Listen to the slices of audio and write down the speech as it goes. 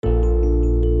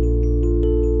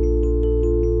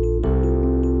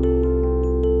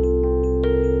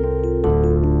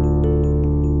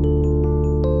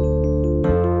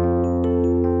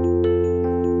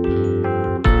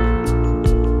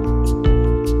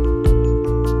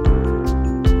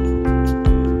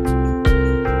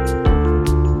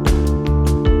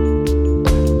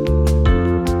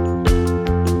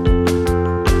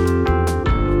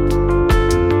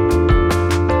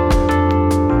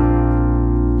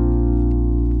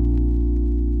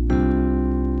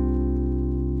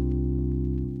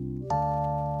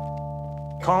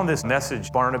Calling this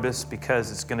message Barnabas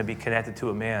because it's going to be connected to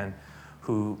a man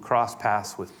who crossed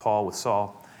paths with Paul, with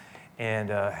Saul, and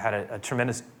had a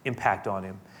tremendous impact on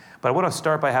him. But I want to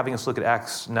start by having us look at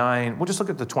Acts 9. We'll just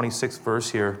look at the 26th verse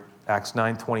here, Acts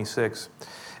 9:26.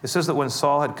 It says that when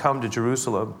Saul had come to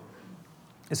Jerusalem,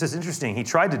 it says, interesting, he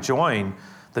tried to join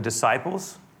the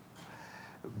disciples,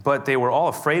 but they were all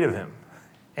afraid of him.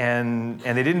 And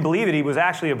they didn't believe that he was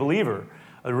actually a believer,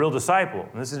 a real disciple.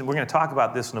 And we're going to talk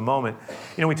about this in a moment.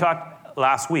 You know, we talked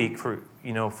last week for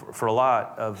a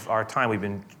lot of our time, we've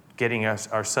been getting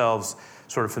ourselves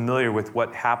sort of familiar with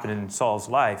what happened in Saul's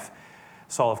life.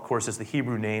 Saul, of course, is the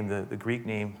Hebrew name. The Greek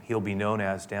name he'll be known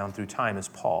as down through time is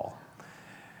Paul.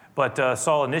 But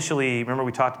Saul initially, remember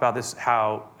we talked about this,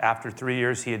 how after 3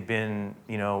 years he had been,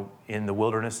 in the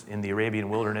wilderness, in the Arabian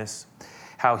wilderness,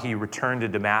 how he returned to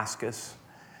Damascus,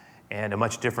 and a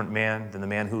much different man than the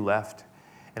man who left.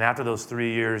 And after those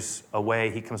 3 years away,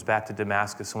 he comes back to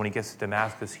Damascus. And when he gets to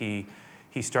Damascus, he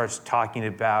starts talking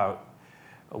about,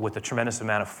 with a tremendous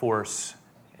amount of force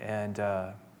and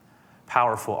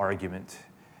powerful argument,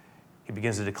 he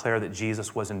begins to declare that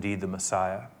Jesus was indeed the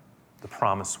Messiah, the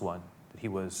promised one, that he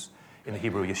was, in the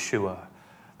Hebrew, Yeshua,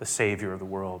 the Savior of the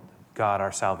world, God,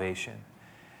 our salvation.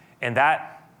 And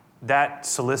that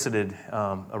solicited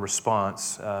a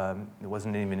response. It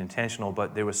wasn't even intentional,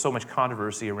 but there was so much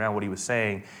controversy around what he was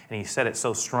saying, and he said it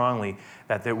so strongly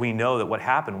that we know that what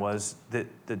happened was that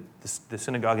the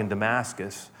synagogue in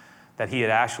Damascus, that he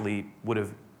had actually would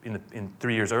have, in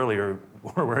 3 years earlier,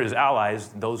 were his allies,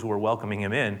 those who were welcoming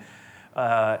him in,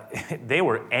 they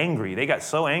were angry. They got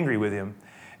so angry with him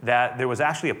that there was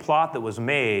actually a plot that was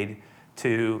made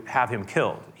to have him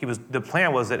killed. The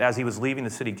plan was that as he was leaving the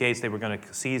city gates, they were going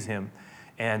to seize him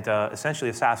and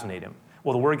essentially assassinate him.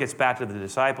 Well, the word gets back to the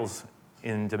disciples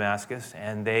in Damascus,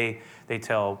 and they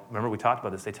tell, remember we talked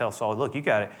about this, they tell Saul, look, you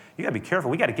got to be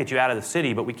careful. We got to get you out of the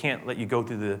city, but we can't let you go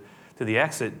through the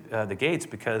exit, the gates,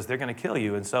 because they're going to kill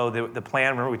you. And so the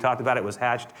plan, remember we talked about it, was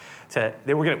hatched to,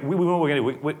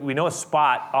 we know a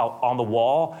spot on the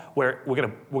wall where we're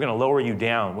going to lower you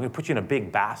down. We're going to put you in a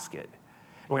big basket.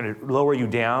 We're going to lower you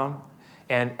down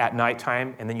and at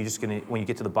nighttime, and then you're just going to, when you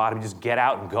get to the bottom, you just get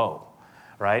out and go,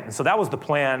 right? And so that was the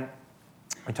plan.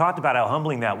 We talked about how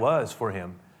humbling that was for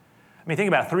him. I mean, think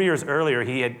about it. 3 years earlier,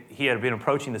 he had been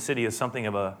approaching the city as something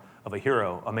of a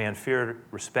hero, a man feared,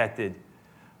 respected,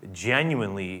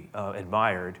 genuinely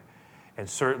admired, and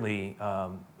certainly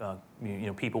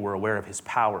people were aware of his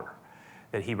power,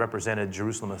 that he represented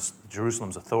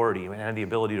Jerusalem's authority and had the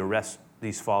ability to arrest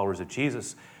these followers of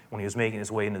Jesus when he was making his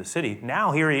way into the city.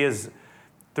 Now here he is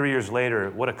 3 years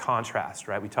later. What a contrast,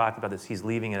 right? We talked about this. He's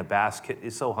leaving in a basket.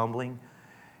 It's so humbling.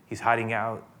 He's hiding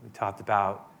out. We talked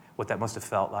about what that must have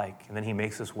felt like. And then he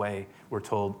makes his way, we're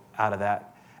told, out of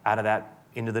that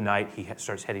into the night, he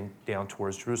starts heading down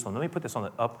towards Jerusalem. Let me put this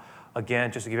up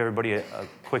again, just to give everybody a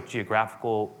quick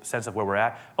geographical sense of where we're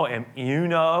at. Oh, and you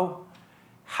know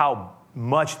how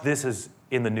much this is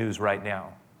in the news right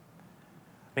now.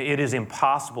 It is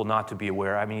impossible not to be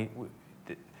aware. I mean,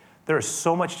 there is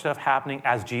so much stuff happening,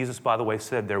 as Jesus, by the way,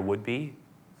 said there would be,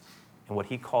 in what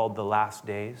he called the last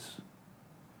days.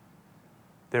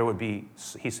 There would be,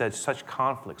 he said, such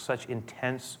conflict, such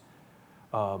intense,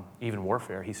 even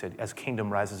warfare, he said, as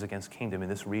kingdom rises against kingdom in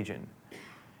this region.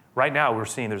 Right now, we're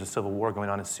seeing there's a civil war going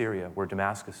on in Syria, where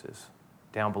Damascus is.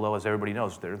 Down below, as everybody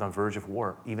knows, they're on the verge of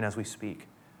war, even as we speak.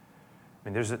 I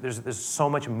mean, there's so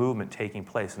much movement taking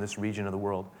place in this region of the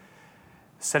world.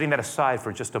 Setting that aside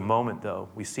for just a moment, though,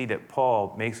 we see that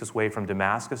Paul makes his way from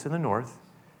Damascus in the north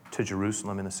to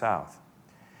Jerusalem in the south.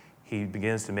 He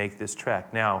begins to make this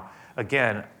trek. Now,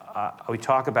 again, we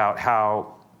talk about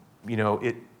how,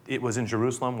 it was in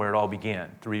Jerusalem where it all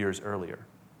began 3 years earlier.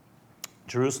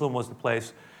 Jerusalem was the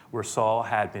place where Saul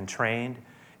had been trained.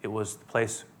 It was the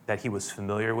place that he was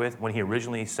familiar with when he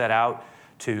originally set out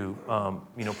to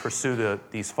pursue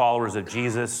these followers of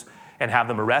Jesus and have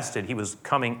them arrested. He was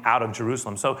coming out of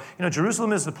Jerusalem. So,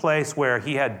 Jerusalem is the place where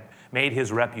he had made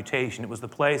his reputation. It was the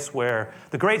place where,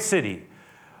 the great city,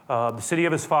 the city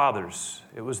of his fathers,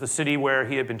 it was the city where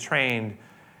he had been trained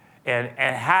and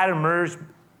had emerged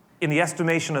in the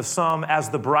estimation of some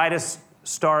as the brightest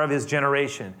star of his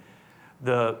generation.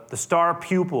 The star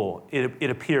pupil, it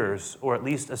appears, or at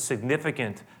least a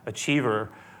significant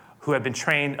achiever who had been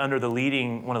trained under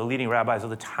one of the leading rabbis of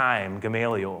the time,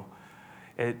 Gamaliel.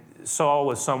 Saul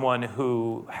was someone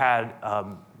who had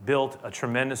built a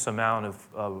tremendous amount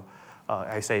of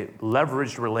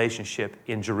leveraged relationship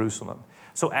in Jerusalem.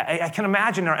 So I can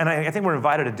imagine, and I think we're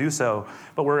invited to do so,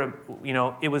 but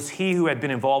it was he who had been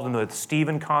involved in the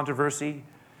Stephen controversy.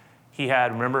 He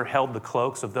had, remember, held the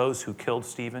cloaks of those who killed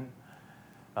Stephen.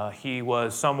 He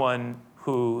was someone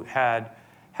who had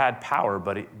power,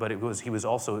 but he was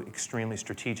also extremely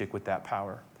strategic with that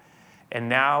power. And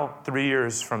now, 3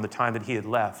 years from the time that he had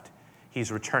left,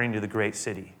 he's returning to the great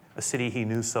city, a city he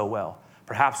knew so well.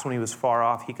 Perhaps when he was far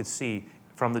off, he could see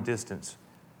from the distance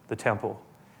the temple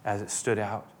as it stood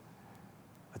out,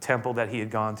 a temple that he had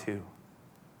gone to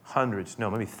hundreds,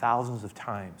 no, maybe thousands of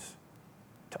times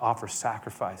to offer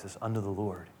sacrifices unto the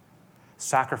Lord,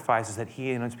 sacrifices that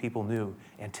he and his people knew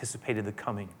anticipated the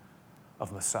coming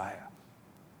of Messiah,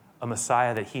 a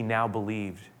Messiah that he now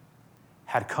believed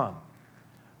had come.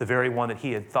 The very one that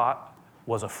he had thought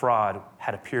was a fraud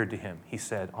had appeared to him, he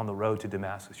said, on the road to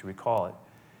Damascus. You recall it.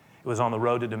 It was on the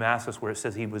road to Damascus where it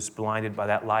says he was blinded by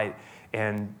that light,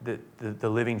 and the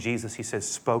living Jesus, he says,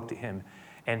 spoke to him.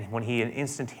 And when he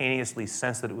instantaneously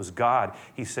sensed that it was God,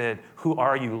 he said, "Who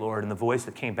are you, Lord?" And the voice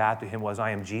that came back to him was,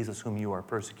 "I am Jesus whom you are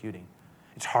persecuting.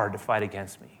 It's hard to fight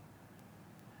against me."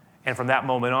 And from that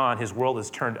moment on, his world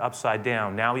is turned upside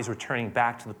down. Now he's returning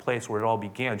back to the place where it all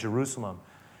began, Jerusalem.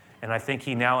 And I think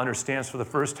he now understands for the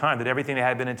first time that everything that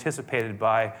had been anticipated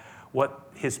by what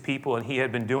his people and he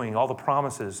had been doing, all the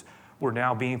promises were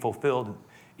now being fulfilled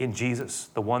in Jesus,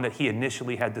 the one that he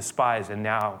initially had despised and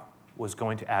now was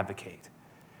going to advocate.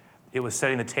 It was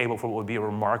setting the table for what would be a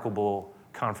remarkable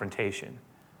confrontation.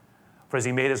 For as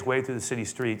he made his way through the city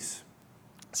streets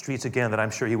again that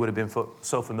I'm sure he would have been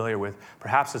so familiar with,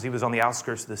 perhaps as he was on the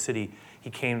outskirts of the city, he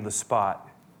came to the spot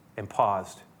and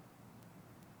paused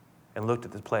and looked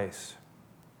at the place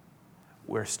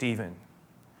where Stephen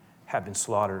had been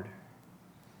slaughtered.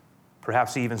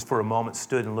 Perhaps he even for a moment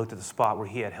stood and looked at the spot where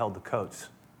he had held the coats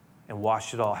and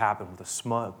watched it all happen with a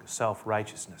smug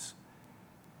self-righteousness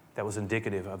that was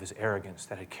indicative of his arrogance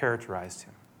that had characterized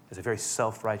him as a very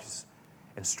self-righteous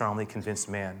and strongly convinced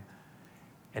man.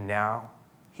 And now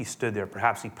he stood there.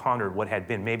 Perhaps he pondered what had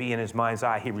been. Maybe in his mind's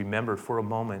eye, he remembered for a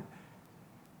moment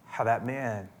how that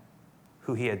man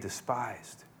who he had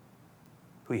despised,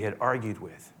 who he had argued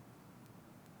with,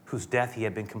 whose death he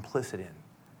had been complicit in,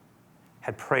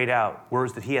 had prayed out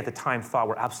words that he at the time thought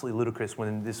were absolutely ludicrous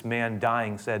when this man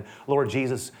dying said, "Lord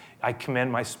Jesus, I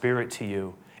commend my spirit to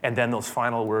you." And then those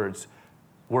final words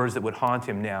that would haunt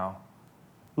him now.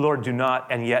 "Lord, do not,"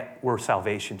 and yet were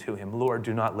salvation to him. "Lord,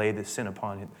 do not lay this sin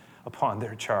upon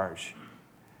their charge."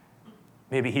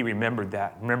 Maybe he remembered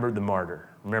that, remembered the martyr,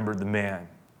 remembered the man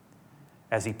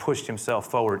as he pushed himself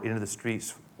forward into the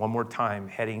streets one more time,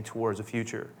 heading towards a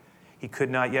future he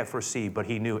could not yet foresee, but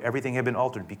he knew everything had been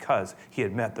altered because he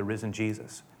had met the risen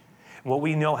Jesus. And what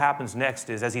we know happens next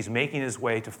is as he's making his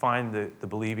way to find the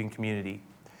believing community,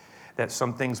 that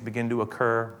some things begin to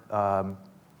occur.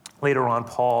 Later on,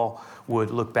 Paul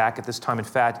would look back at this time. In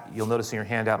fact, you'll notice in your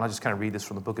handout, and I'll just kind of read this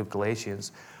from the book of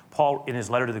Galatians. Paul, in his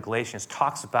letter to the Galatians,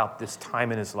 talks about this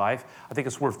time in his life. I think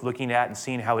it's worth looking at and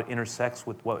seeing how it intersects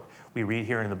with what we read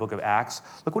here in the book of Acts.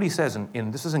 Look what he says,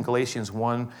 this is in Galatians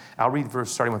 1. I'll read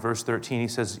starting with verse 13. He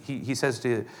says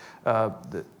to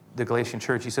the Galatian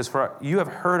church, he says, "For you have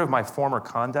heard of my former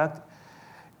conduct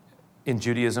in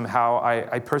Judaism, how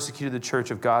I persecuted the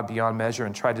church of God beyond measure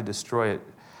and tried to destroy it.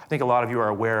 I think a lot of you are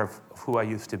aware of who I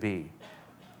used to be.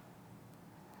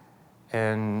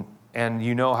 And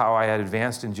you know how I had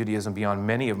advanced in Judaism beyond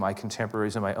many of my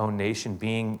contemporaries in my own nation,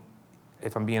 being,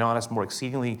 if I'm being honest, more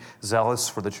exceedingly zealous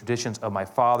for the traditions of my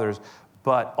fathers.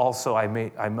 But also I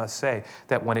must say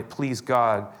that when it pleased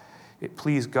God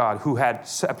who had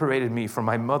separated me from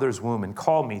my mother's womb and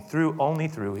called me only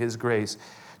through his grace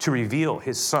to reveal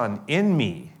his Son in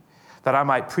me, that I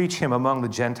might preach him among the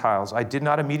Gentiles. I did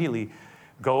not immediately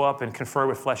go up and confer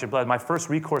with flesh and blood. My first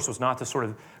recourse was not to sort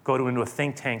of go into a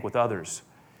think tank with others.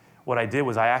 What I did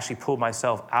was I actually pulled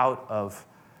myself out of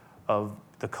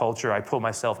the culture. I pulled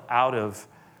myself out of,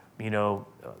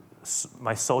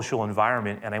 my social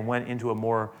environment, and I went into a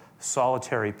more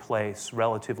solitary place,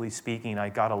 relatively speaking. I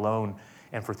got alone,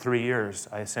 and for 3 years,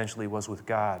 I essentially was with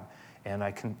God. And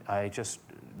I just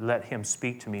let him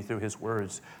speak to me through his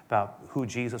words about who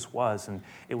Jesus was. And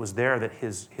it was there that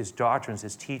his doctrines,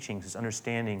 his teachings, his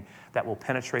understanding that will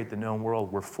penetrate the known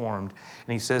world were formed.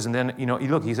 And he says, and then,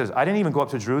 he says, I didn't even go up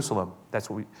to Jerusalem.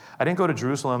 I didn't go to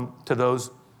Jerusalem to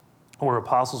those who were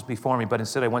apostles before me, but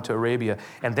instead I went to Arabia.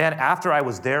 And then after I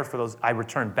was there I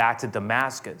returned back to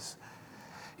Damascus.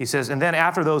 He says, and then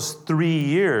after those 3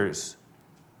 years,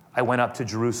 I went up to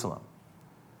Jerusalem.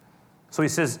 So he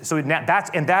says,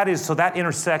 that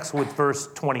intersects with verse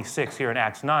 26 here in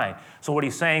Acts 9. So what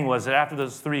he's saying was that after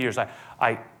those 3 years,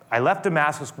 I left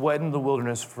Damascus, went in the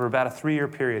wilderness for about a 3-year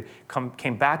period,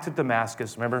 came back to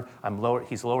Damascus. Remember,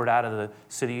 he's lowered out of the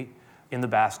city in the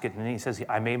basket, and he says,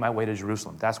 I made my way to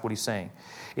Jerusalem. That's what he's saying.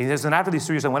 He says, and after these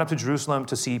 3 years, I went up to Jerusalem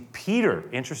to see Peter.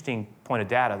 Interesting point of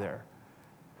data there.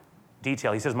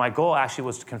 Detail. He says, my goal actually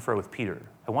was to confer with Peter.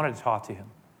 I wanted to talk to him.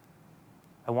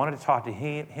 I wanted to talk to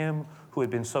him who had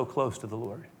been so close to the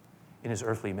Lord in his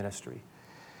earthly ministry.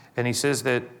 And he says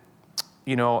that,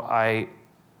 I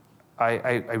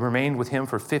remained with him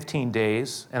for 15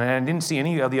 days, and I didn't see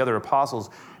any of the other apostles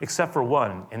except for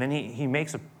one. And then he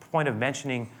makes a point of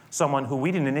mentioning someone who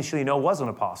we didn't initially know was an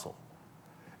apostle.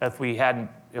 If we hadn't,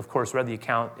 of course, read the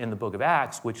account in the book of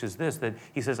Acts, which is this, that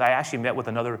he says, I actually met with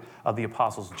another of the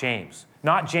apostles, James.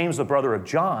 Not James, the brother of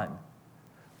John,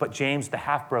 but James, the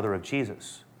half-brother of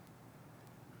Jesus.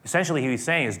 Essentially, what he's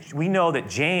saying is, we know that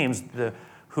James,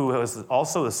 who was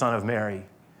also the son of Mary,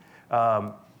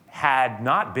 had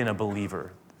not been a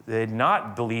believer. They had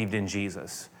not believed in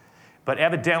Jesus. But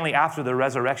evidently, after the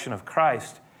resurrection of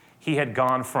Christ, he had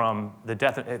gone from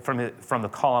the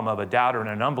column of a doubter and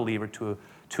an unbeliever to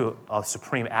a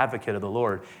supreme advocate of the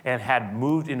Lord, and had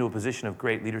moved into a position of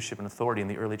great leadership and authority in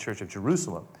the early church of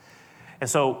Jerusalem. And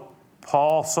so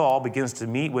Saul begins to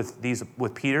meet with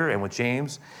Peter and with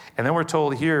James, and then we're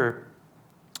told here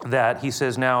that he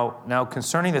says, now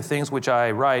concerning the things which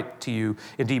I write to you,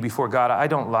 indeed before God, I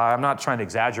don't lie. I'm not trying to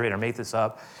exaggerate or make this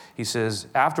up. He says,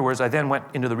 afterwards, I then went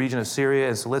into the region of Syria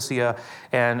and Cilicia,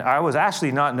 and I was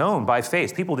actually not known by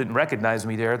face. People didn't recognize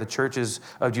me there, the churches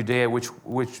of Judea which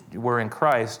were in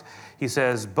Christ. He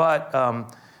says, but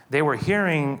they were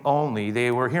hearing only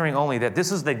that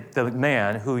this is the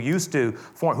man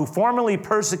who formerly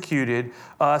persecuted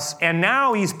us, and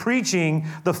now he's preaching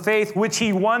the faith which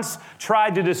he once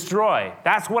tried to destroy.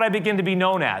 That's what I begin to be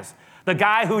known as. The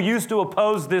guy who used to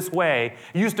oppose this way,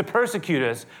 used to persecute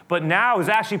us, but now is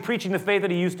actually preaching the faith that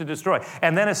he used to destroy.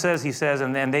 And then he says,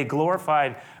 and then they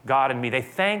glorified God in me. They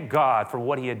thanked God for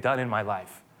what he had done in my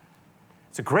life.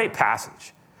 It's a great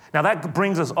passage. Now that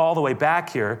brings us all the way back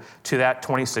here to that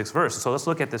 26th verse. So let's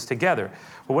look at this together.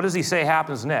 Well, what does he say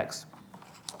happens next?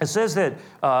 It says that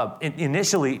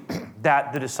initially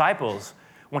that the disciples,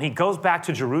 when he goes back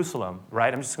to Jerusalem,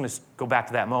 right? I'm just going to go back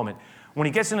to that moment. When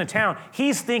he gets into town,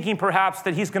 he's thinking perhaps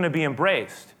that he's going to be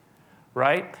embraced,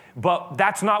 right? But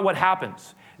that's not what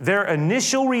happens. Their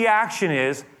initial reaction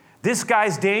is, this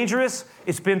guy's dangerous.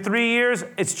 It's been 3 years.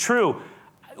 It's true.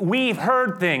 We've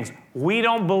heard things. We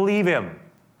don't believe him.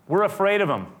 We're afraid of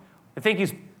him. I think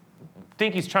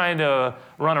he's trying to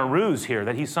run a ruse here,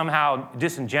 that he's somehow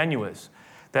disingenuous,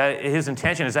 that his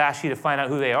intention is actually to find out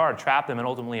who they are, trap them, and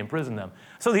ultimately imprison them.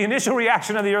 So the initial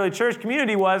reaction of the early church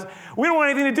community was, we don't want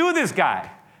anything to do with this guy.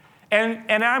 And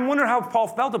I'm wondering how Paul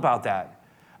felt about that.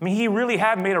 I mean, he really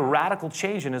had made a radical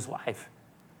change in his life,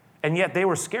 and yet they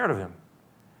were scared of him.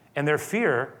 And their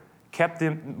fear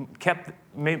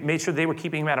made sure they were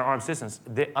keeping him at an arm's distance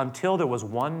until there was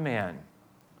one man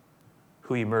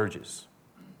who emerges.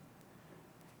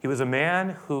 He was a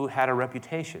man who had a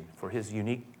reputation for his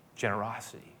unique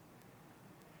generosity.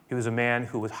 He was a man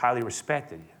who was highly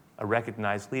respected, a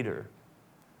recognized leader,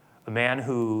 a man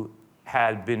who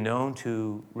had been known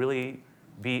to really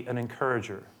be an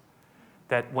encourager,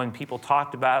 that when people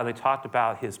talked about it, they talked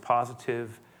about his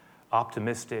positive,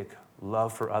 optimistic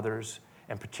love for others,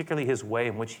 and particularly his way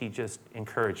in which he just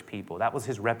encouraged people. That was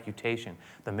his reputation.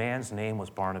 The man's name was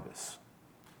Barnabas.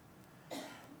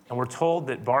 And we're told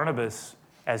that Barnabas,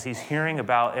 as he's hearing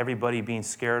about everybody being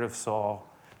scared of Saul,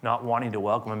 not wanting to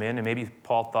welcome him in, and maybe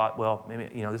Paul thought, well, maybe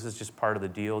this is just part of the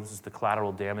deal. This is the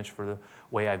collateral damage for the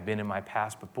way I've been in my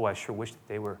past. But boy, I sure wish that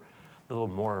they were a little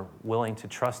more willing to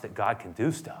trust that God can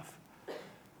do stuff.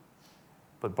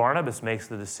 But Barnabas makes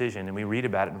the decision, and we read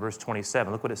about it in verse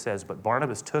 27. Look what it says. But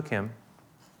Barnabas took him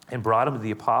and brought him to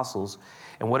the apostles.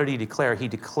 And what did he declare? He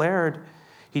declared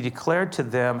to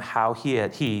them how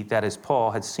he, that is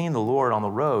Paul, had seen the Lord on the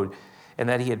road, and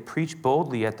that he had preached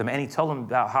boldly at them. And he told them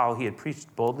about how he had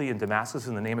preached boldly in Damascus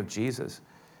in the name of Jesus.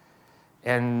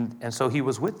 And so he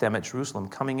was with them at Jerusalem,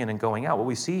 coming in and going out. What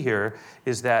we see here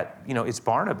is that, it's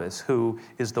Barnabas who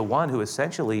is the one who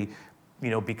essentially,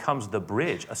 becomes the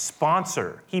bridge, a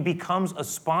sponsor. He becomes a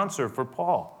sponsor for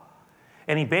Paul.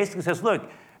 And he basically says, look,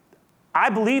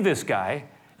 I believe this guy,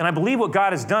 and I believe what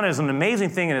God has done is an amazing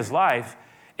thing in his life.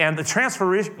 And the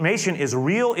transformation is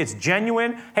real, it's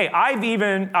genuine. Hey, I've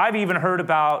even heard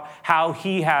about how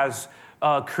he has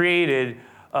created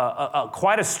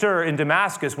quite a stir in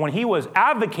Damascus when he was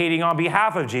advocating on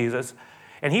behalf of Jesus,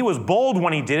 and he was bold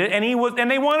when he did it,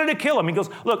 and they wanted to kill him. He goes,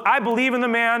 look, I believe in the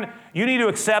man. You need to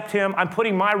accept him. I'm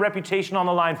putting my reputation on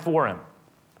the line for him.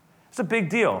 It's a big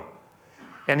deal.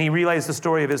 And he relays the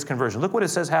story of his conversion. Look what it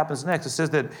says happens next. It says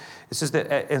that,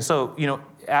 and so,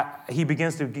 he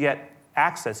begins to get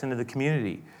access into the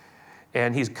community.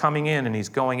 And he's coming in and he's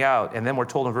going out. And then we're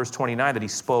told in verse 29 that he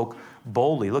spoke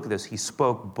boldly. Look at this. He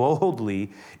spoke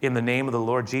boldly in the name of the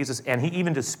Lord Jesus. And he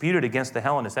even disputed against the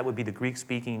Hellenists. That would be the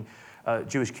Greek-speaking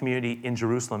Jewish community in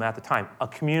Jerusalem at the time. A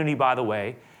community, by the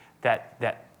way,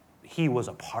 that he was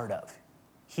a part of.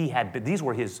 These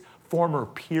were his former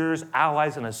peers,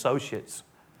 allies, and associates.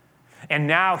 And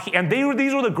now,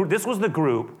 this was the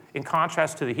group, in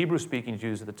contrast to the Hebrew-speaking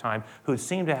Jews at the time, who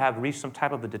seemed to have reached some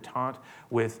type of a detente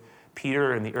with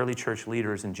Peter and the early church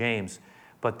leaders and James.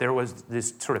 But there was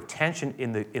this sort of tension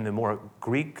in the more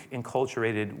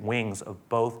Greek-enculturated wings of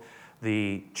both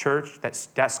the church.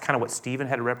 That's kind of what Stephen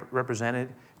had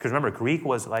represented. Because remember, Greek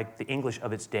was like the English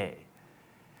of its day.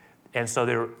 And so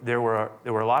there were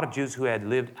a lot of Jews who had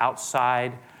lived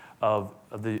outside of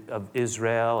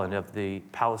Israel and of the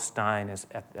Palestine,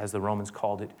 as the Romans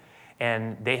called it.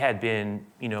 And they had been,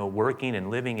 working and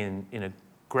living in a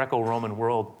Greco-Roman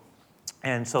world.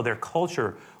 And so their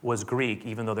culture was Greek,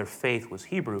 even though their faith was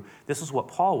Hebrew. This is what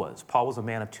Paul was. Paul was a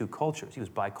man of two cultures. He was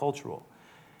bicultural.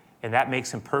 And that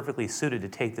makes him perfectly suited to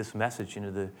take this message into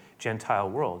the Gentile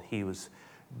world. He was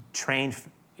trained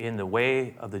in the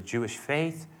way of the Jewish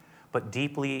faith, but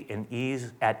deeply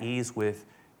at ease with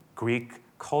Greek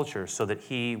culture, so that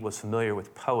he was familiar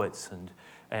with poets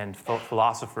and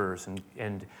philosophers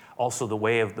and also the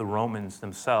way of the Romans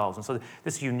themselves. And so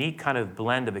this unique kind of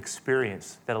blend of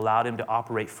experience that allowed him to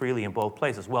operate freely in both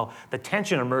places. Well, the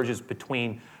tension emerges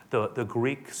between the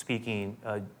Greek-speaking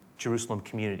Jerusalem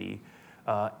community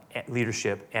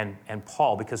leadership and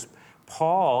Paul, because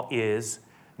Paul is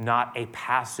not a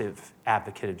passive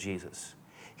advocate of Jesus.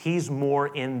 He's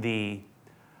more in the,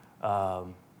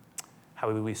 how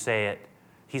would we say it?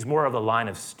 He's more of the line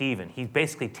of Stephen. He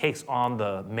basically takes on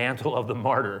the mantle of the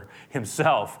martyr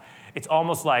himself. It's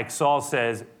almost like Saul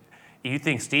says, you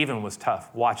think Stephen was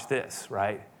tough, watch this,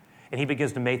 right? And he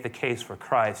begins to make the case for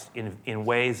Christ in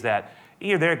ways that,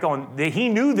 they're going, he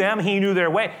knew them, he knew their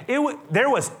way. There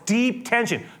was deep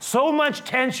tension, so much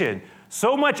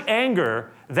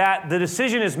anger that the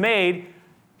decision is made,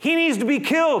 he needs to be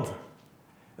killed.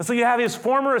 And so you have his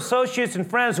former associates and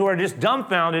friends who are just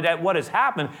dumbfounded at what has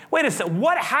happened. Wait a second,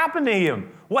 what happened to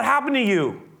him? What happened to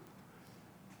you?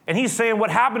 And he's saying,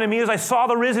 what happened to me is I saw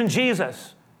the risen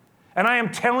Jesus. And I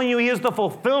am telling you, he is the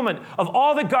fulfillment of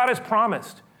all that God has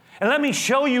promised. And let me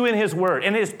show you in his word.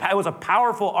 And it was a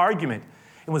powerful argument.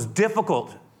 It was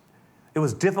difficult. It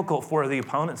was difficult for the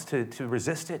opponents to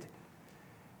resist it.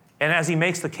 And as he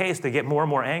makes the case, they get more and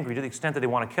more angry to the extent that they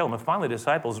want to kill him. And finally, the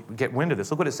disciples get wind of this.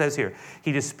 Look what it says here.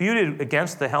 He disputed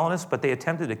against the Hellenists, but they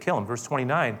attempted to kill him. Verse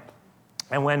 29.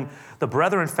 And when the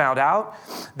brethren found out,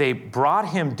 they brought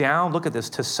him down, look at this,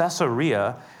 to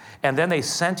Caesarea, and then they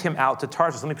sent him out to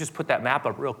Tarsus. Let me just put that map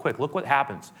up real quick. Look what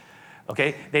happens.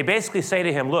 Okay? They basically say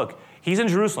to him, look, he's in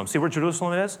Jerusalem. See where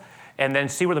Jerusalem is? And then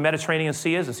see where the Mediterranean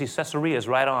Sea is? And see Caesarea is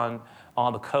right on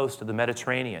the coast of the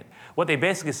Mediterranean. What they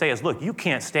basically say is, look, you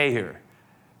can't stay here.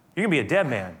 You're going to be a dead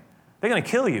man. They're going to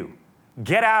kill you.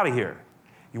 Get out of here.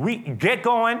 Get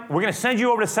going. We're going to send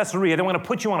you over to Caesarea. Then we're going to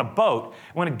put you on a boat.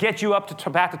 We're going to get you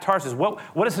up back to Tarsus.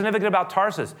 What is significant about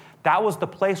Tarsus? That was the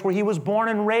place where he was born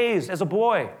and raised as a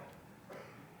boy.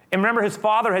 And remember, his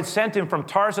father had sent him from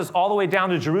Tarsus all the way down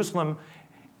to Jerusalem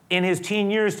in his teen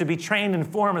years to be trained and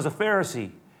formed as a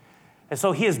Pharisee. And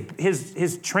so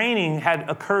his training had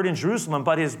occurred in Jerusalem,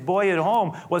 but his boy at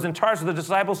home was in Tarsus. The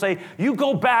disciples say, you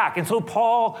go back. And so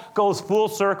Paul goes full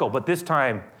circle, but this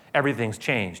time everything's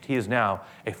changed. He is now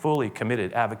a fully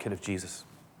committed advocate of Jesus.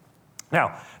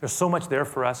 Now, there's so much there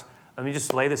for us. Let me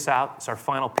just lay this out. It's our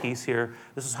final piece here.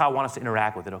 This is how I want us to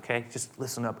interact with it, okay? Just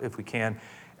listen up if we can.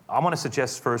 I want to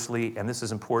suggest firstly, and this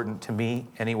is important to me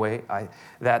anyway,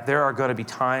 that there are going to be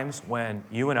times when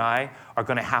you and I are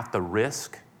going to have to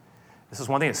risk. This is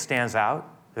one thing that stands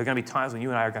out. There are going to be times when you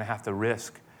and I are going to have to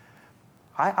risk,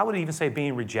 I would even say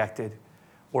being rejected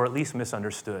or at least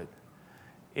misunderstood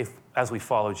as we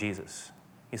follow Jesus.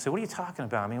 You say, what are you talking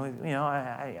about? I mean,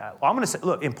 I'm going to say,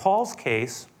 look, in Paul's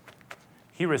case,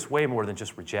 he risked way more than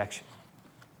just rejection.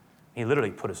 He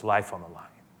literally put his life on the line.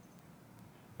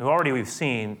 We've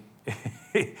seen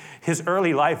his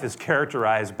early life is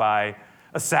characterized by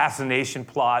assassination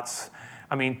plots.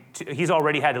 I mean, he's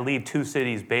already had to leave 2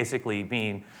 cities basically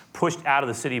being pushed out of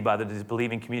the city by the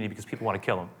disbelieving community because people want to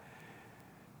kill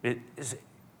him.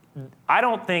 I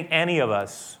don't think any of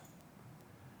us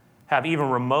have even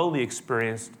remotely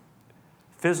experienced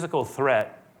physical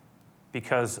threat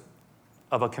because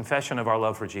of a confession of our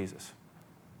love for Jesus.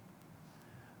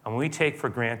 And we take for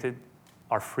granted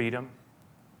our freedom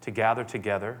to gather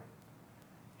together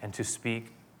and to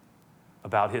speak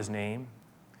about his name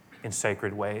in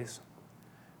sacred ways.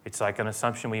 It's like an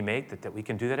assumption we make that we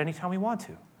can do that anytime we want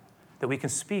to, that we can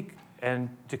speak and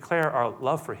declare our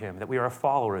love for him, that we are a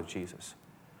follower of Jesus.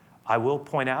 I will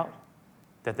point out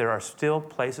that there are still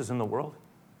places in the world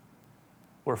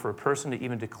where for a person to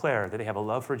even declare that they have a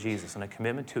love for Jesus and a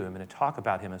commitment to him and to talk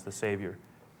about him as the Savior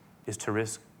is to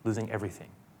risk losing everything.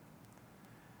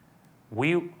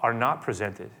 We are not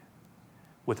presented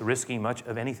with risking much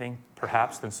of anything,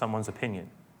 perhaps, than someone's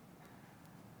opinion.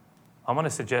 I want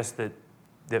to suggest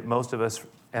that most of us,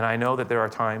 and I know that there are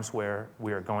times where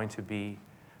we are going to be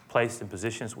placed in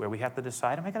positions where we have to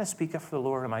decide, am I going to speak up for the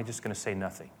Lord, or am I just going to say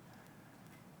nothing?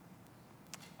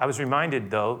 I was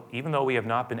reminded, though, even though we have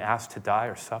not been asked to die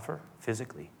or suffer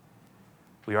physically,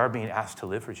 we are being asked to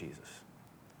live for Jesus.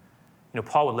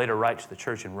 Paul would later write to the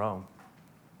church in Rome.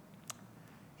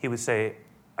 He would say,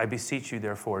 I beseech you,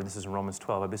 therefore, this is in Romans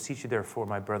 12, I beseech you, therefore,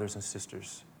 my brothers and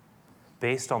sisters,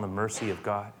 based on the mercy of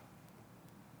God,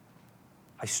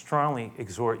 I strongly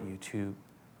exhort you to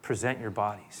present your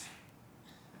bodies,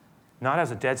 not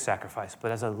as a dead sacrifice,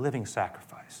 but as a living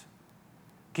sacrifice.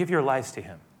 Give your lives to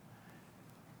him.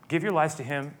 Give your lives to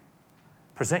him.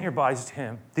 Present your bodies to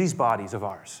him, these bodies of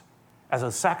ours, as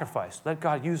a sacrifice. Let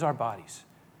God use our bodies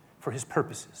for his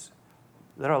purposes.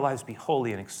 Let our lives be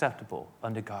holy and acceptable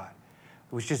unto God,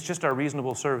 which is just our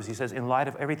reasonable service. He says, in light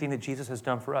of everything that Jesus has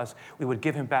done for us, we would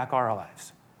give him back our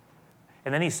lives.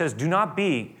 And then he says, do not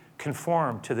be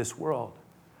conformed to this world,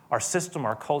 our system,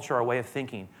 our culture, our way of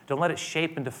thinking. Don't let it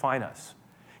shape and define us.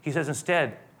 He says,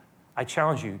 instead, I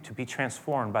challenge you to be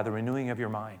transformed by the renewing of your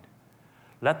mind.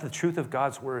 Let the truth of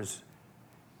God's words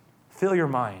fill your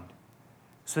mind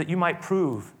so that you might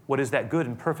prove what is that good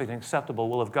and perfect and acceptable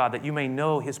will of God, that you may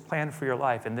know his plan for your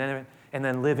life and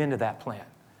then live into that plan.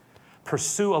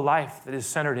 Pursue a life that is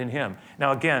centered in him.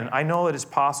 Now, again, I know it is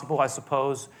possible, I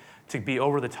suppose, to be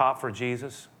over the top for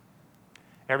Jesus.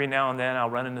 Every now and then I'll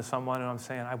run into someone and I'm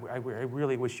saying, I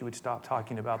really wish you would stop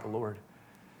talking about the Lord,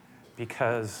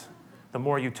 because the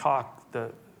more you talk,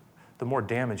 the more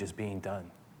damage is being done.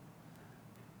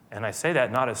 And I say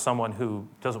that not as someone who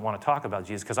doesn't want to talk about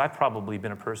Jesus, because I've probably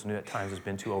been a person who at times has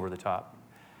been too over the top.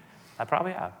 I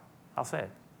probably have. I'll say it.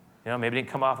 Maybe it didn't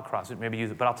come off across it, maybe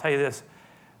use it. But I'll tell you this,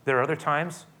 there are other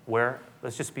times where,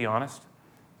 let's just be honest,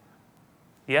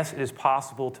 yes, it is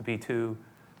possible to be too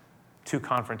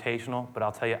confrontational, but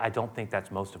I'll tell you, I don't think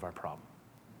that's most of our problem.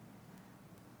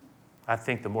 I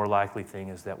think the more likely thing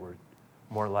is that we're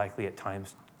more likely at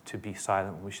times to be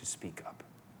silent when we should speak up.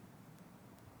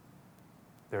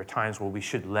 There are times where we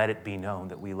should let it be known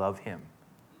that we love him,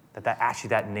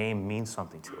 that name means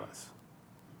something to us.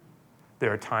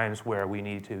 There are times where we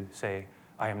need to say,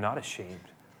 I am not ashamed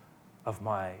of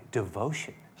my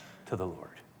devotion to the Lord.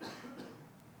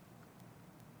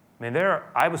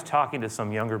 I was talking to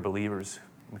some younger believers.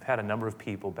 We've had a number of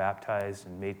people baptized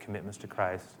and made commitments to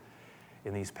Christ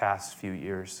in these past few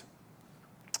years.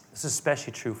 This is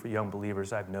especially true for young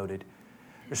believers, I've noted.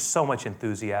 There's so much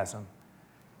enthusiasm.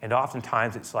 And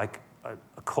oftentimes it's like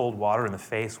a cold water in the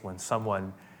face when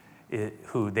someone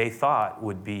who they thought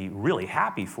would be really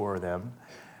happy for them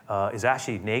is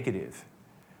actually negative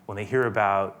when they hear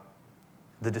about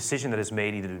the decision that is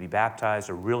made either to be baptized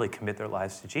or really commit their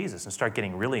lives to Jesus and start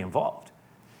getting really involved.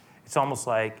 It's almost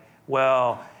like,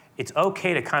 well, it's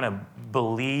okay to kind of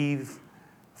believe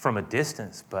from a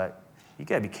distance, but you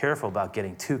got to be careful about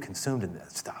getting too consumed in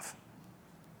that stuff,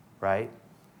 right?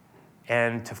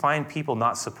 And to find people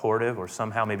not supportive or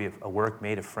somehow maybe a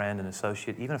workmate, a friend, an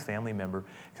associate, even a family member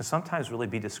can sometimes really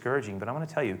be discouraging. But I want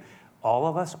to tell you, all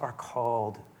of us are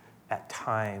called at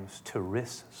times to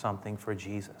risk something for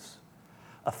Jesus.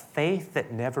 A faith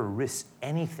that never risks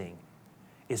anything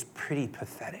is pretty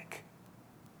pathetic.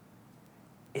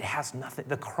 It has nothing.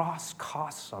 The cross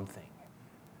costs something.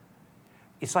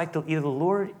 It's like either the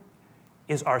Lord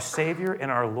is our Savior and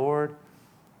our Lord,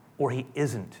 or he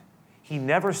isn't. He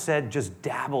never said just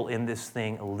dabble in this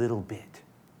thing a little bit.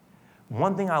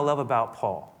 One thing I love about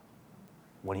Paul,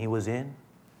 when he was in,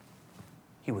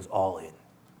 he was all in.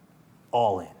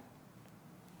 All in.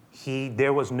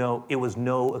 It was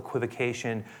no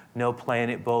equivocation, no playing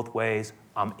it both ways.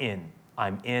 I'm in.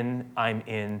 I'm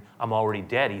already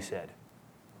dead, he said.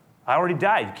 I already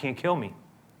died, you can't kill me.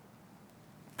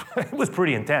 It was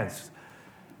pretty intense.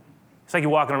 It's like you're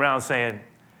walking around saying,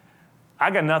 I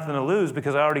got nothing to lose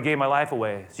because I already gave my life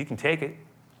away, so you can take it.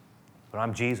 But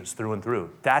I'm Jesus through and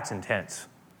through. That's intense.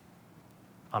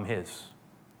 I'm his.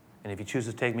 And if he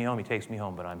chooses to take me home, he takes me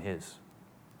home, but I'm his.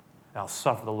 And I'll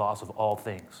suffer the loss of all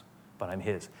things, but I'm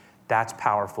his. That's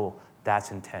powerful.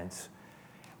 That's intense.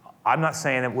 I'm not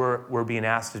saying that we're being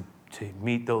asked to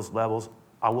meet those levels.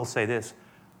 I will say this.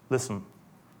 Listen,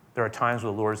 there are times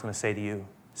where the Lord is going to say to you,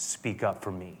 speak up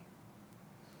for me.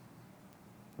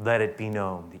 Let it be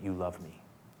known that you love me.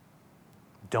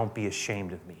 Don't be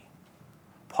ashamed of me.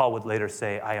 Paul would later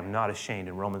say, I am not ashamed.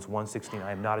 In Romans 1:16,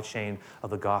 I am not ashamed of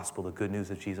the gospel, the good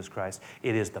news of Jesus Christ.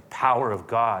 It is the power of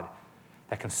God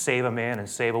that can save a man and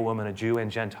save a woman, a Jew and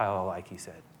Gentile alike, he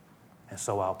said. And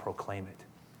so I'll proclaim it.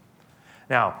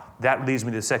 Now, that leads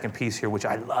me to the second piece here, which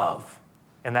I love,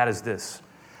 and that is this,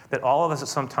 that all of us at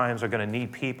some times are going to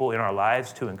need people in our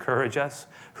lives to encourage us,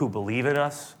 who believe in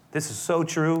us. This is so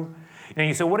true. And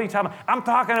you say, what are you talking about? I'm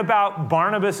talking about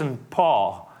Barnabas and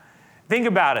Paul. Think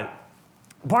about it.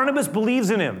 Barnabas believes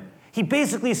in him. He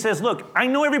basically says, look, I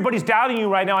know everybody's doubting you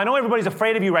right now. I know everybody's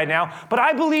afraid of you right now, but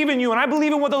I believe in you, and I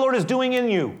believe in what the Lord is doing in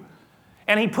you.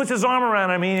 And he puts his arm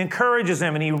around him, and he encourages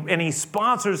him, and he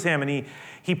sponsors him, and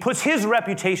he puts his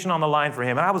reputation on the line for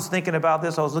him. And I was thinking about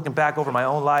this. I was looking back over my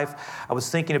own life. I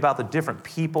was thinking about the different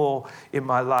people in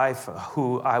my life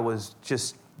who I was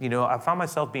just, I found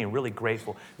myself being really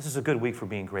grateful. This is a good week for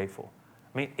being grateful.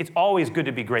 I mean, it's always good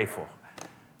to be grateful.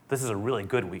 This is a really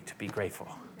good week to be grateful.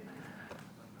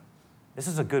 This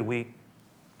is a good week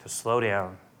to slow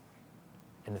down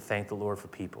and to thank the Lord for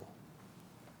people.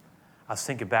 I was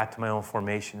thinking back to my own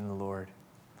formation in the Lord.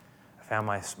 I found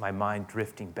my mind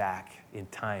drifting back in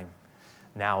time,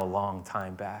 now a long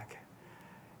time back.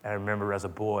 And I remember as a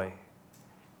boy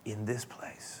in this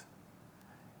place,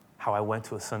 how I went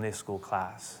to a Sunday school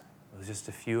class. It was just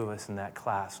a few of us in that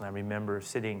class, and I remember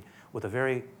sitting with a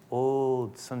very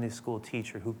old Sunday school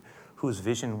teacher whose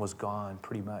vision was gone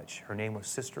pretty much. Her name was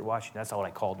Sister Washington. That's what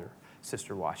I called her,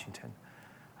 Sister Washington.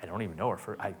 I don't even know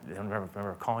her. I don't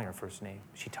remember calling her first name.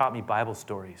 She taught me Bible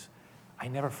stories. I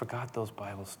never forgot those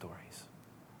Bible stories.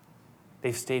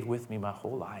 They've stayed with me my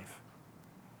whole life.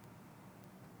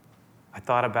 I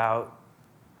thought about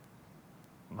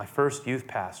my first youth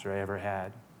pastor I ever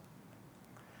had.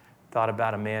 Thought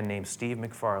about a man named Steve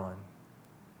McFarland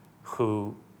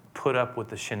who put up with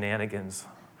the shenanigans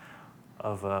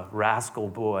of a rascal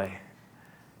boy,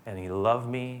 and he loved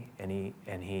me, and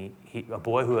he a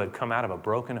boy who had come out of a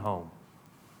broken home,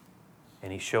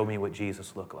 and he showed me what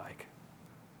Jesus looked like.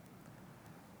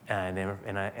 And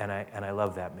I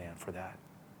love that man for that.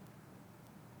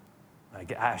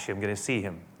 Actually, I'm going to see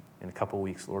him in a couple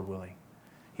weeks, Lord willing.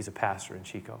 He's a pastor in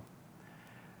Chico.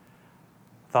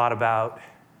 Thought about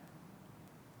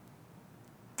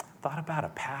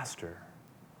a pastor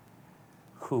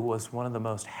who was one of the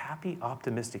most happy,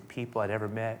 optimistic people I'd ever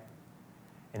met.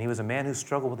 And he was a man who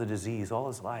struggled with a disease all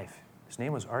his life. His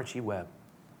name was Archie Webb.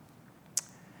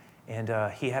 And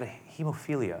he had a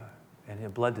hemophilia and a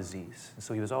blood disease. And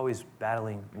so he was always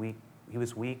battling weak. He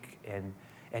was weak, and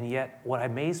yet what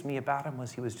amazed me about him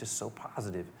was he was just so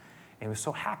positive, and he was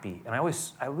so happy. And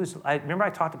I remember I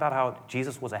talked about how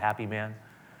Jesus was a happy man.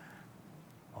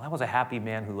 Well, that was a happy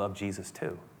man who loved Jesus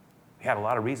too. He had a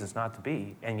lot of reasons not to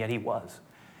be, and yet he was.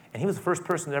 And he was the first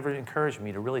person that ever encouraged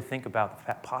me to really think about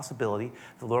the possibility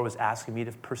the Lord was asking me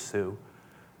to pursue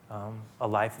a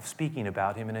life of speaking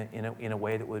about him in a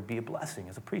way that would be a blessing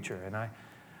as a preacher. And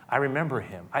I remember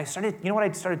him. I started doing?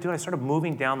 I started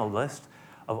moving down the list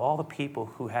of all the people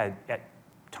who had, at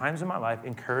times in my life,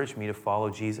 encouraged me to follow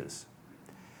Jesus.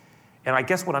 And I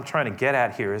guess what I'm trying to get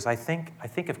at here is I think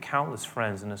of countless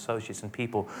friends and associates and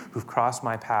people who've crossed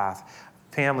my path,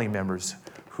 family members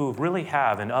who really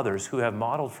have, and others who have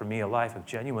modeled for me a life of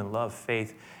genuine love,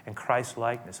 faith, and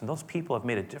Christ-likeness. And those people have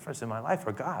made a difference in my life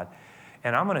for God.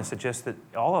 And I'm going to suggest that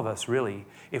all of us really,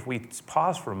 if we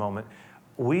pause for a moment,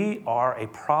 we are a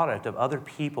product of other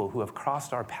people who have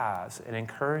crossed our paths and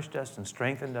encouraged us and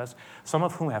strengthened us, some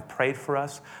of whom have prayed for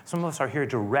us. Some of us are here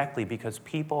directly because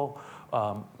people,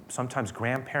 sometimes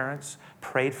grandparents,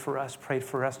 prayed for us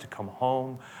to come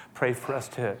home, prayed for us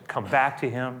to come back to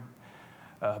Him,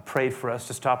 prayed for us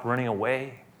to stop running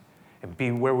away and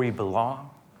be where we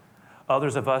belong.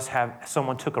 Others of us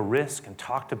someone took a risk and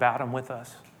talked about Him with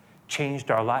us,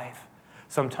 changed our life.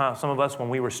 Sometimes, some of us, when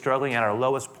we were struggling at our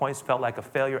lowest points, felt like a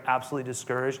failure, absolutely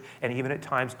discouraged, and even at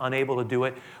times unable to do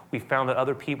it. We found that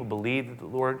other people believed that the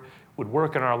Lord would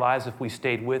work in our lives if we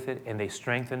stayed with it, and they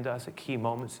strengthened us at key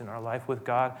moments in our life with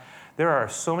God. There are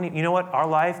so many, you know what? Our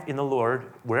life in the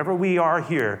Lord, wherever we are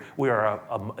here, we are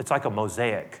it's like a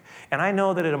mosaic. And I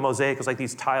know that in a mosaic, it's like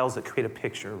these tiles that create a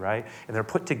picture, right? And they're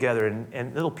put together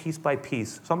and little piece by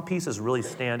piece. Some pieces really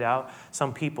stand out.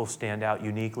 Some people stand out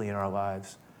uniquely in our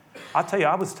lives. I'll tell you,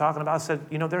 I said,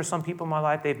 there are some people in my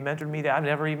life, they've mentored me that I've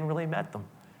never even really met them.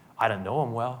 I don't know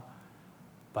them well,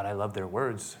 but I love their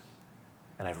words,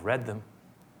 and I've read them,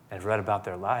 and I've read about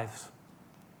their lives.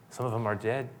 Some of them are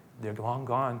dead. They're long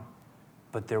gone,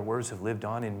 but their words have lived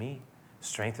on in me,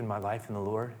 strengthened my life in the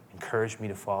Lord, encouraged me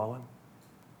to follow Him.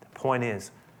 point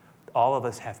is, all of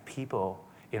us have people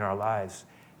in our lives.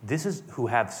 This is who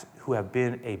have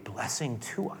been a blessing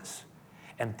to us.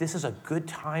 And this is a good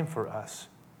time for us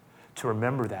to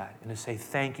remember that and to say,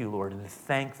 thank you, Lord, and to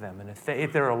thank them. And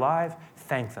if they're alive,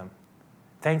 thank them.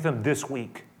 Thank them this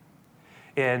week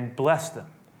and bless them.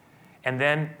 And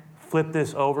then flip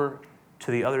this over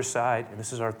to the other side. And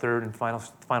this is our third and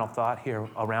final thought here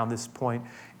around this point.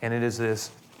 And it is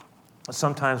this.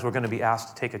 Sometimes we're going to be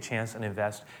asked to take a chance and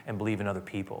invest and believe in other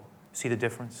people. See the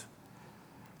difference?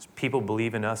 People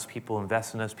believe in us, people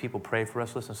invest in us, people pray for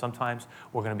us. Listen, sometimes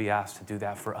we're going to be asked to do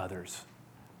that for others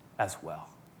as well.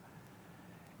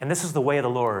 And this is the way of the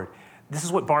Lord. This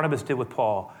is what Barnabas did with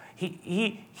Paul.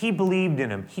 He believed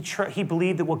in him. He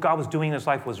believed that what God was doing in his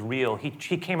life was real. He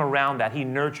came around that. He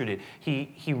nurtured it.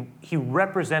 He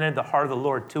represented the heart of the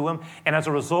Lord to him. And as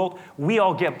a result, we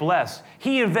all get blessed.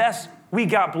 He invests, we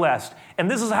got blessed.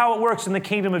 And this is how it works in the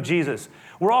kingdom of Jesus.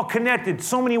 We're all connected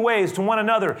so many ways to one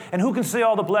another. And who can say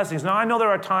all the blessings? Now, I know there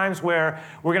are times where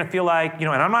we're going to feel like, and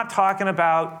I'm not talking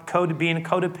about being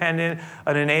codependent,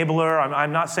 an enabler.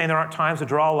 I'm not saying there aren't times to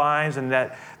draw lines and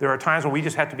that there are times where we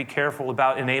just have to be careful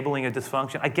about enabling a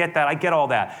dysfunction. I get that. I get all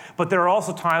that. But there are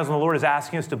also times when the Lord is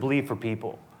asking us to believe for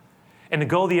people and to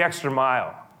go the extra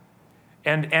mile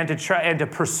and to try and to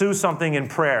pursue something in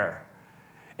prayer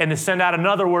and to send out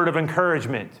another word of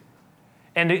encouragement.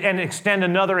 And extend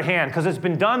another hand, because it's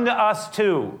been done to us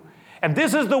too. And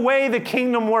this is the way the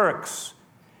kingdom works.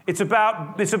 It's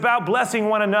about blessing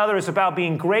one another. It's about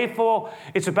being grateful.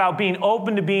 It's about being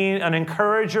open to being an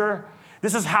encourager.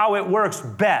 This is how it works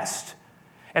best.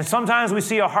 And sometimes we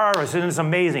see a harvest, and it's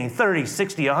amazing, 30,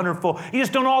 60, 100-fold. You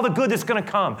just don't know all the good that's going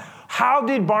to come. How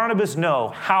did Barnabas know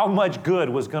how much good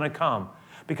was going to come?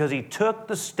 Because he took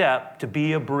the step to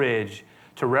be a bridge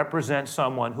to represent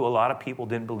someone who a lot of people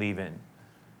didn't believe in.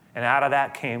 And out of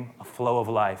that came a flow of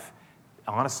life.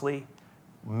 Honestly,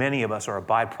 many of us are a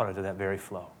byproduct of that very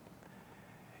flow.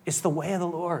 It's the way of the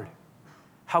Lord.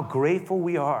 How grateful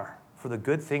we are for the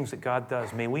good things that God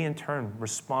does. May we in turn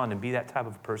respond and be that type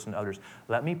of person to others.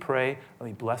 Let me pray. Let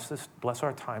me bless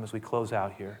our time as we close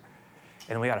out here.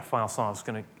 And we got a final song that's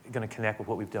going to connect with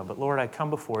what we've done. But Lord, I come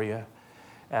before you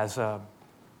as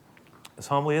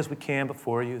humbly as we can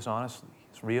before you, as honestly,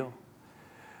 as real.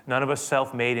 None of us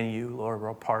self-made in you, Lord.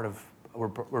 We're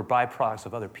byproducts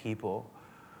of other people,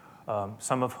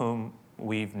 some of whom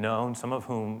we've known, some of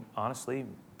whom, honestly,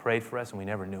 prayed for us and we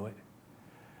never knew it.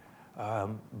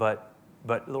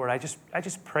 But Lord, I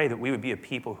just pray that we would be a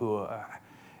people who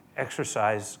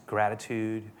exercise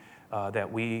gratitude,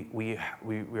 that we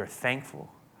are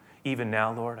thankful. Even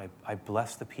now, Lord, I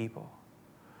bless the people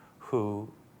who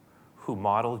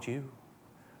modeled you,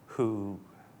 who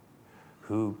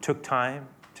took time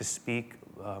to speak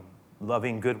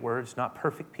loving, good words, not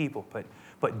perfect people,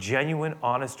 but genuine,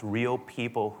 honest, real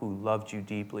people who loved you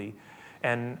deeply.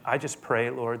 And I just pray,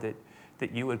 Lord,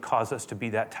 that you would cause us to be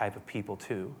that type of people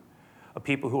too, a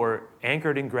people who are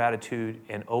anchored in gratitude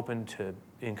and open to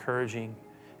encouraging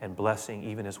and blessing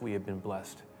even as we have been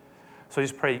blessed. So I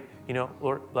just pray,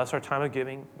 Lord, bless our time of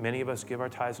giving. Many of us give our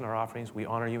tithes and our offerings. We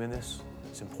honor you in this.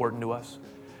 It's important to us.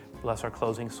 Bless our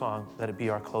closing song. Let it be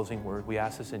our closing word. We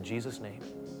ask this in Jesus' name.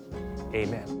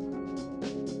 Amen.